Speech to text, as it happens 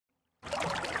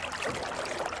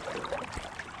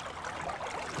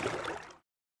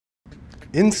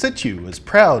In-Situ is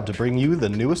proud to bring you the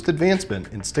newest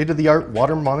advancement in state-of-the-art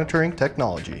water monitoring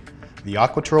technology, the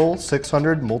Aqua TROLL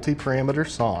 600 Multiparameter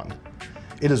Sonde.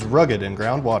 It is rugged in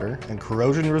groundwater and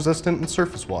corrosion-resistant in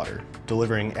surface water,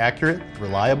 delivering accurate,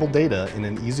 reliable data in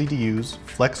an easy-to-use,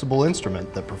 flexible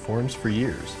instrument that performs for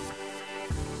years.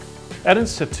 At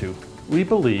In-Situ, we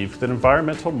believe that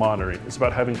environmental monitoring is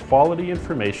about having quality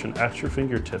information at your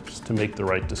fingertips to make the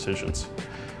right decisions.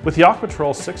 With the Aqua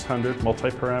TROLL 600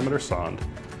 Multiparameter Sonde,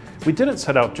 we didn't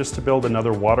set out just to build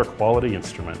another water quality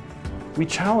instrument. We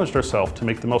challenged ourselves to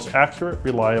make the most accurate,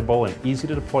 reliable, and easy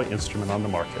to deploy instrument on the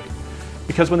market.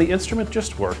 Because when the instrument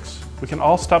just works, we can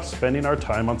all stop spending our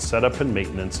time on setup and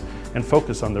maintenance and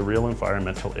focus on the real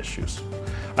environmental issues.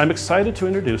 I'm excited to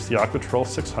introduce the Aqua TROLL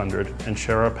 600 and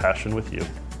share our passion with you.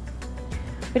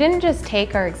 We didn't just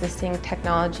take our existing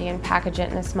technology and package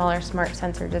it in a smaller smart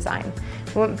sensor design.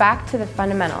 We went back to the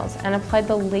fundamentals and applied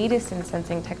the latest in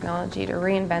sensing technology to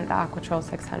reinvent the Aqua TROLL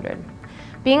 600.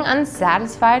 Being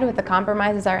unsatisfied with the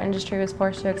compromises our industry was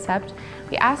forced to accept,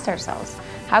 we asked ourselves,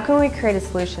 how can we create a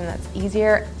solution that's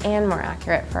easier and more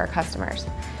accurate for our customers?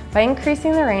 By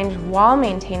increasing the range while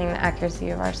maintaining the accuracy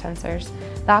of our sensors,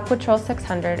 the Aqua TROLL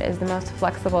 600 is the most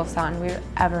flexible sonde we've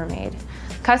ever made.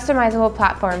 Customizable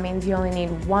platform means you only need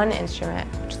one instrument,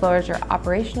 which lowers your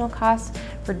operational costs,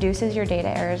 reduces your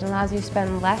data errors, and allows you to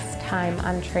spend less time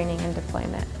on training and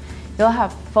deployment. You'll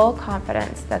have full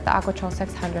confidence that the Aqua TROLL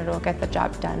 600 will get the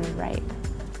job done right.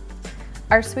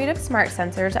 Our suite of smart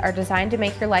sensors are designed to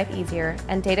make your life easier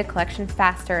and data collection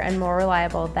faster and more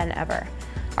reliable than ever.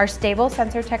 Our stable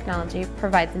sensor technology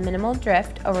provides minimal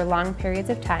drift over long periods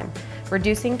of time,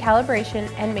 reducing calibration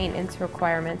and maintenance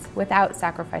requirements without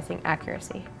sacrificing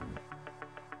accuracy.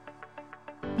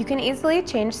 You can easily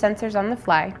change sensors on the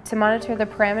fly to monitor the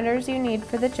parameters you need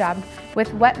for the job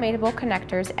with wet-mateable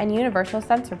connectors and universal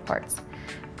sensor ports.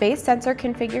 Base sensor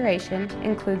configuration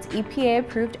includes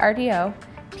EPA-approved RDO,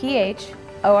 pH,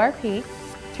 ORP,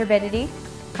 turbidity,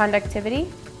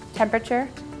 conductivity, temperature,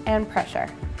 and pressure.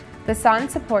 The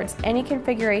sonde supports any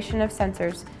configuration of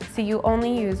sensors, so you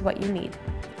only use what you need.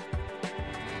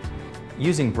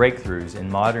 Using breakthroughs in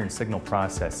modern signal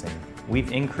processing,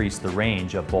 we've increased the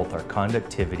range of both our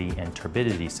conductivity and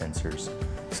turbidity sensors,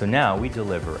 so now we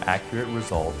deliver accurate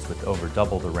results with over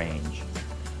double the range.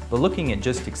 But looking at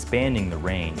just expanding the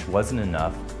range wasn't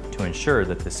enough to ensure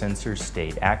that the sensors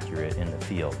stayed accurate in the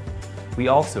field. We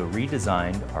also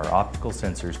redesigned our optical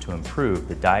sensors to improve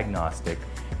the diagnostic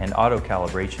and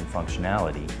auto-calibration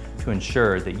functionality to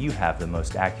ensure that you have the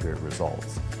most accurate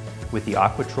results. With the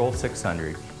Aqua TROLL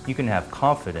 600, you can have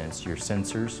confidence your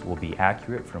sensors will be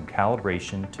accurate from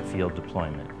calibration to field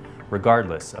deployment,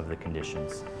 regardless of the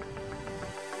conditions.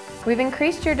 We've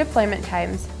increased your deployment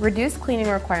times, reduced cleaning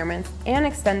requirements, and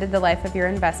extended the life of your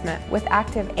investment with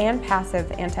active and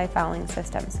passive anti-fouling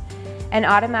systems. An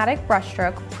automatic brush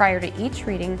stroke prior to each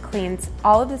reading cleans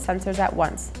all of the sensors at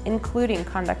once, including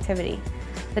conductivity.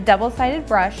 The double-sided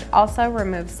brush also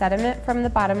removes sediment from the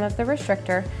bottom of the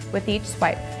restrictor with each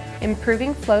swipe,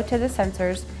 improving flow to the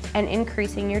sensors and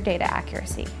increasing your data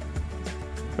accuracy.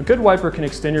 A good wiper can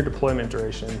extend your deployment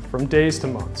duration from days to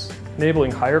months,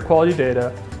 enabling higher quality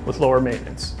data with lower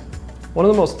maintenance. One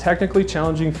of the most technically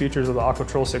challenging features of the Aqua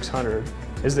TROLL 600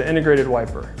 is the integrated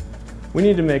wiper. We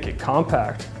need to make it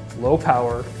compact, low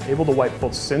power, able to wipe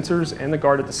both sensors and the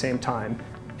guard at the same time,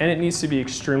 and it needs to be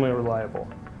extremely reliable.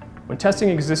 When testing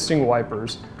existing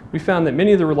wipers, we found that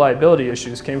many of the reliability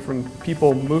issues came from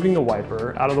people moving the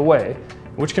wiper out of the way,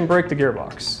 which can break the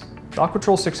gearbox. The Aqua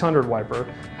TROLL 600 wiper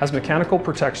has mechanical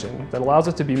protection that allows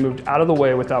it to be moved out of the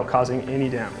way without causing any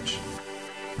damage.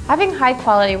 Having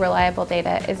high-quality, reliable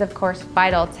data is of course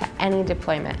vital to any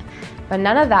deployment, but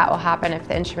none of that will happen if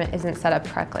the instrument isn't set up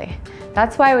correctly.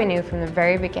 That's why we knew from the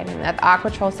very beginning that the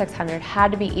Aqua TROLL 600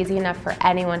 had to be easy enough for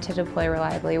anyone to deploy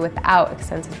reliably without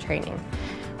extensive training.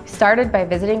 We started by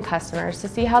visiting customers to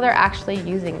see how they're actually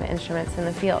using the instruments in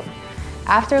the field.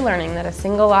 After learning that a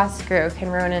single lost screw can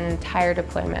ruin an entire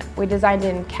deployment, we designed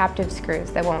in captive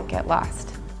screws that won't get lost.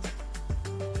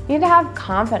 You need to have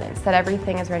confidence that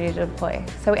everything is ready to deploy,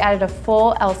 so we added a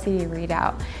full LCD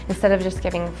readout instead of just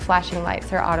giving flashing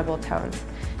lights or audible tones.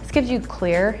 This gives you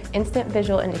clear, instant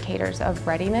visual indicators of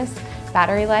readiness,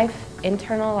 battery life,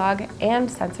 internal log,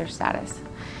 and sensor status.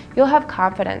 You'll have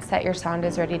confidence that your sonde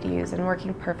is ready to use and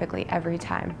working perfectly every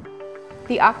time.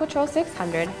 The Aqua TROLL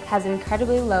 600 has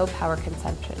incredibly low power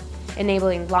consumption,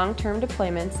 enabling long-term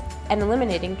deployments and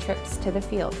eliminating trips to the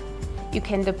field. You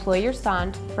can deploy your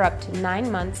sonde for up to 9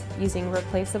 months using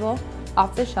replaceable,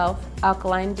 off-the-shelf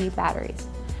alkaline D batteries.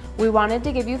 We wanted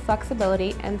to give you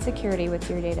flexibility and security with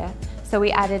your data, So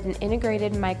we added an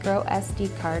integrated micro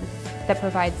SD card that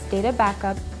provides data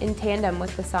backup in tandem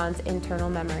with the Sonde's internal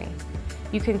memory.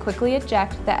 You can quickly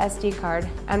eject the SD card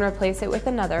and replace it with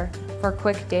another for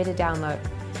quick data download.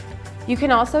 You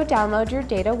can also download your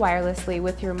data wirelessly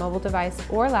with your mobile device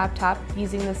or laptop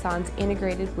using the Sonde's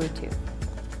integrated Bluetooth.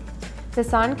 The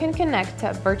Sonde can connect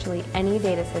to virtually any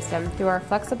data system through our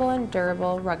flexible and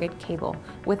durable rugged cable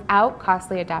without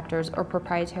costly adapters or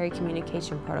proprietary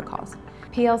communication protocols.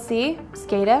 PLC,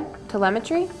 SCADA,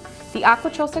 telemetry, the Aqua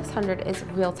TROLL 600 is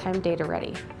real-time data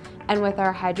ready. And with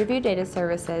our HydroView data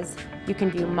services, you can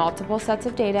view multiple sets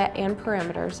of data and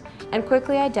parameters and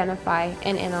quickly identify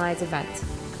and analyze events.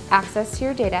 Access to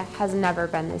your data has never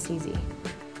been this easy.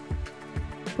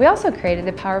 We also created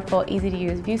the powerful,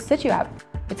 easy-to-use In-Situ app.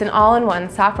 It's an all-in-one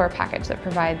software package that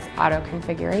provides auto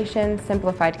configuration,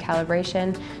 simplified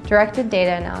calibration, directed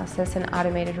data analysis, and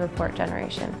automated report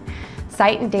generation.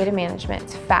 Site and data management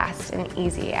is fast and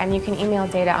easy, and you can email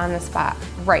data on the spot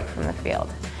right from the field.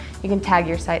 You can tag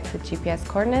your sites with GPS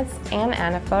coordinates and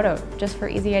add a photo just for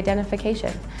easy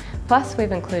identification. Plus,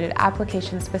 we've included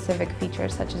application-specific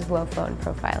features such as low flow and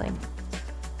profiling.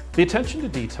 The attention to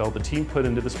detail the team put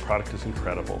into this product is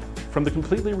incredible. From the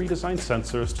completely redesigned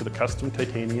sensors to the custom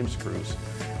titanium screws,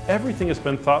 everything has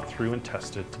been thought through and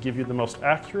tested to give you the most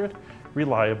accurate,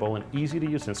 reliable, and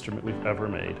easy-to-use instrument we've ever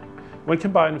made. When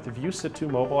combined with the In-Situ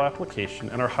mobile application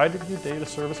and our HydroView data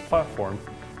service platform,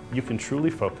 you can truly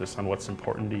focus on what's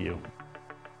important to you.